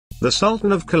The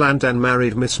Sultan of Kelantan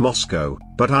married Miss Moscow,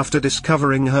 but after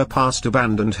discovering her past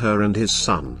abandoned her and his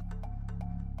son.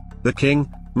 The king,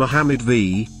 Muhammad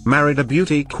V, married a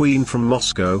beauty queen from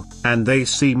Moscow, and they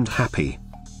seemed happy.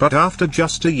 But after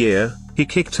just a year, he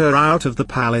kicked her out of the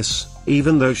palace,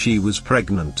 even though she was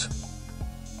pregnant.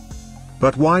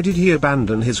 But why did he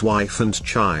abandon his wife and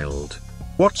child?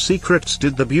 What secrets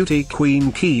did the beauty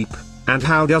queen keep, and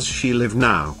how does she live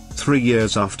now, 3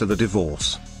 years after the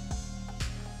divorce?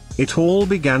 It all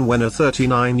began when a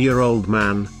 39-year-old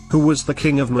man, who was the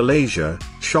king of Malaysia,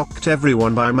 shocked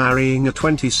everyone by marrying a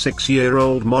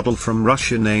 26-year-old model from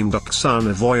Russia named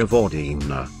Oksana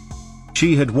Voevodina.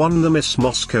 She had won the Miss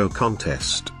Moscow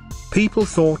contest. People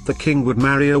thought the king would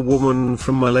marry a woman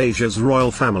from Malaysia's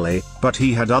royal family, but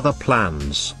he had other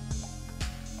plans.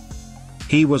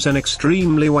 He was an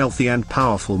extremely wealthy and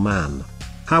powerful man.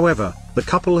 However, the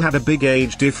couple had a big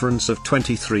age difference of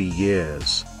 23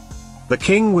 years. The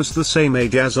king was the same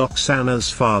age as Oksana's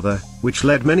father, which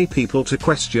led many people to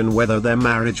question whether their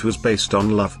marriage was based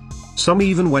on love. Some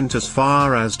even went as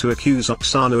far as to accuse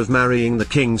Oksana of marrying the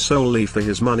king solely for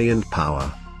his money and power.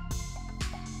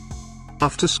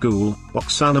 After school,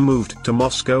 Oksana moved to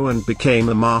Moscow and became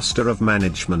a master of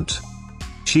management.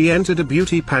 She entered a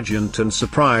beauty pageant and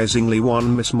surprisingly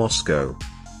won Miss Moscow.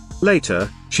 Later,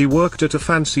 she worked at a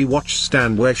fancy watch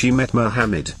stand where she met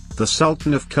Muhammad, the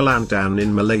Sultan of Kelantan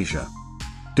in Malaysia.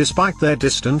 Despite their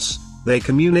distance, they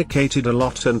communicated a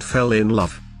lot and fell in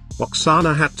love.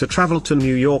 Oksana had to travel to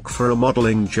New York for a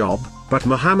modeling job, but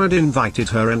Muhammad invited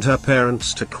her and her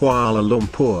parents to Kuala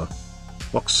Lumpur.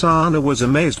 Oksana was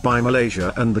amazed by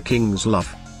Malaysia and the king's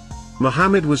love.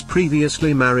 Muhammad was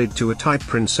previously married to a Thai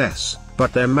princess,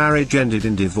 but their marriage ended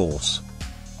in divorce.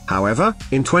 However,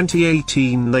 in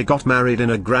 2018 they got married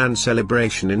in a grand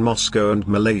celebration in Moscow and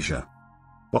Malaysia.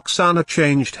 Oksana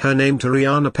changed her name to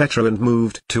Riana Petra and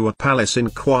moved to a palace in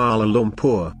Kuala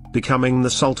Lumpur, becoming the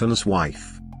Sultan's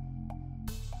wife.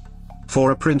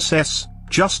 For a princess,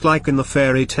 just like in the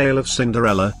fairy tale of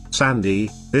Cinderella, Sandy,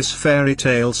 this fairy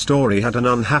tale story had an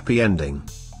unhappy ending.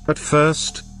 At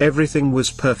first, everything was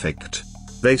perfect.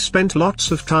 They spent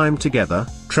lots of time together,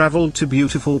 traveled to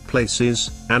beautiful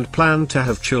places, and planned to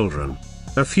have children.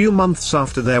 A few months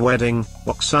after their wedding,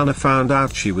 Oksana found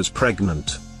out she was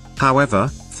pregnant. However,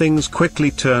 things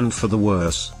quickly turned for the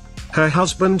worse. Her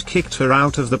husband kicked her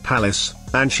out of the palace,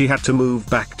 and she had to move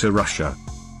back to Russia.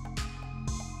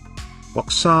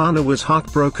 Oksana was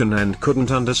heartbroken and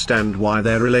couldn't understand why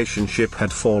their relationship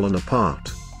had fallen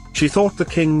apart. She thought the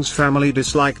king's family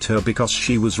disliked her because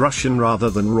she was Russian rather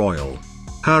than royal.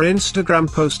 Her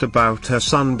Instagram post about her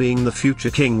son being the future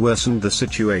king worsened the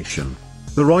situation.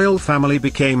 The royal family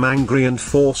became angry and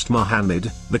forced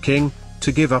Muhammad, the king,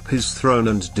 to give up his throne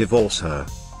and divorce her.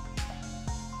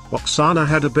 Oksana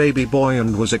had a baby boy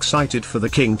and was excited for the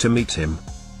king to meet him.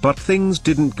 But things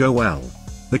didn't go well.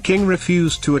 The king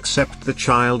refused to accept the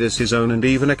child as his own and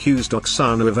even accused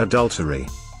Oksana of adultery.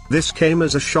 This came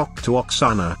as a shock to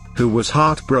Oksana, who was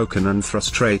heartbroken and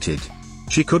frustrated.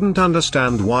 She couldn't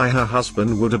understand why her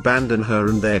husband would abandon her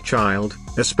and their child,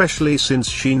 especially since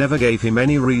she never gave him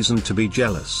any reason to be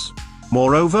jealous.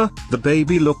 Moreover, the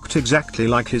baby looked exactly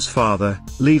like his father,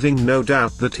 leaving no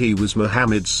doubt that he was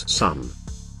Muhammad's son.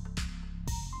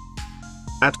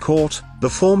 At court, the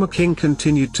former king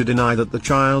continued to deny that the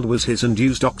child was his and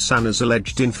used Oksana's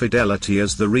alleged infidelity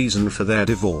as the reason for their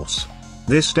divorce.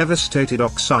 This devastated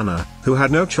Oksana, who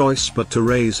had no choice but to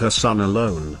raise her son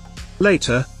alone.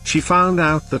 Later, she found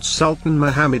out that Sultan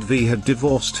Muhammad V had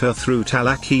divorced her through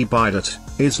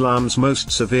talaq-e-bidat, Islam's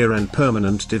most severe and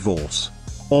permanent divorce.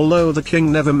 Although the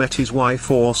king never met his wife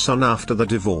or son after the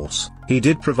divorce, he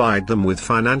did provide them with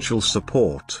financial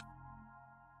support.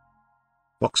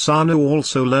 Oksana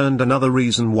also learned another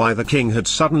reason why the king had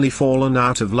suddenly fallen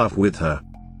out of love with her.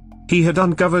 He had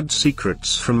uncovered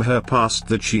secrets from her past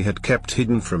that she had kept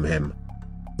hidden from him.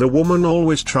 The woman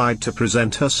always tried to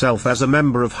present herself as a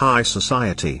member of high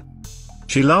society.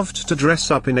 She loved to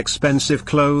dress up in expensive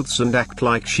clothes and act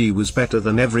like she was better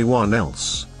than everyone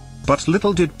else. But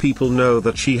little did people know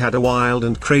that she had a wild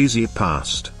and crazy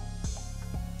past.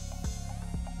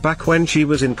 Back when she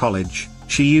was in college,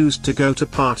 she used to go to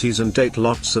parties and date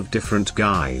lots of different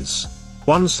guys.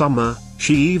 One summer,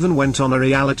 she even went on a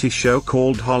reality show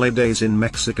called Holidays in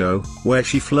Mexico, where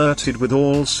she flirted with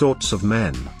all sorts of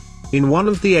men. In one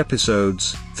of the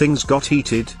episodes, things got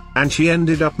heated, and she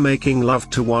ended up making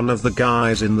love to one of the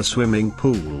guys in the swimming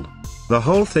pool. The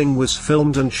whole thing was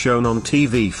filmed and shown on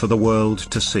TV for the world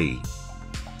to see.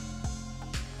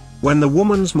 When the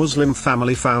woman's Muslim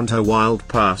family found her wild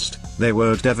past, they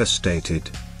were devastated.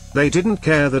 They didn't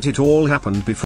care that it all happened before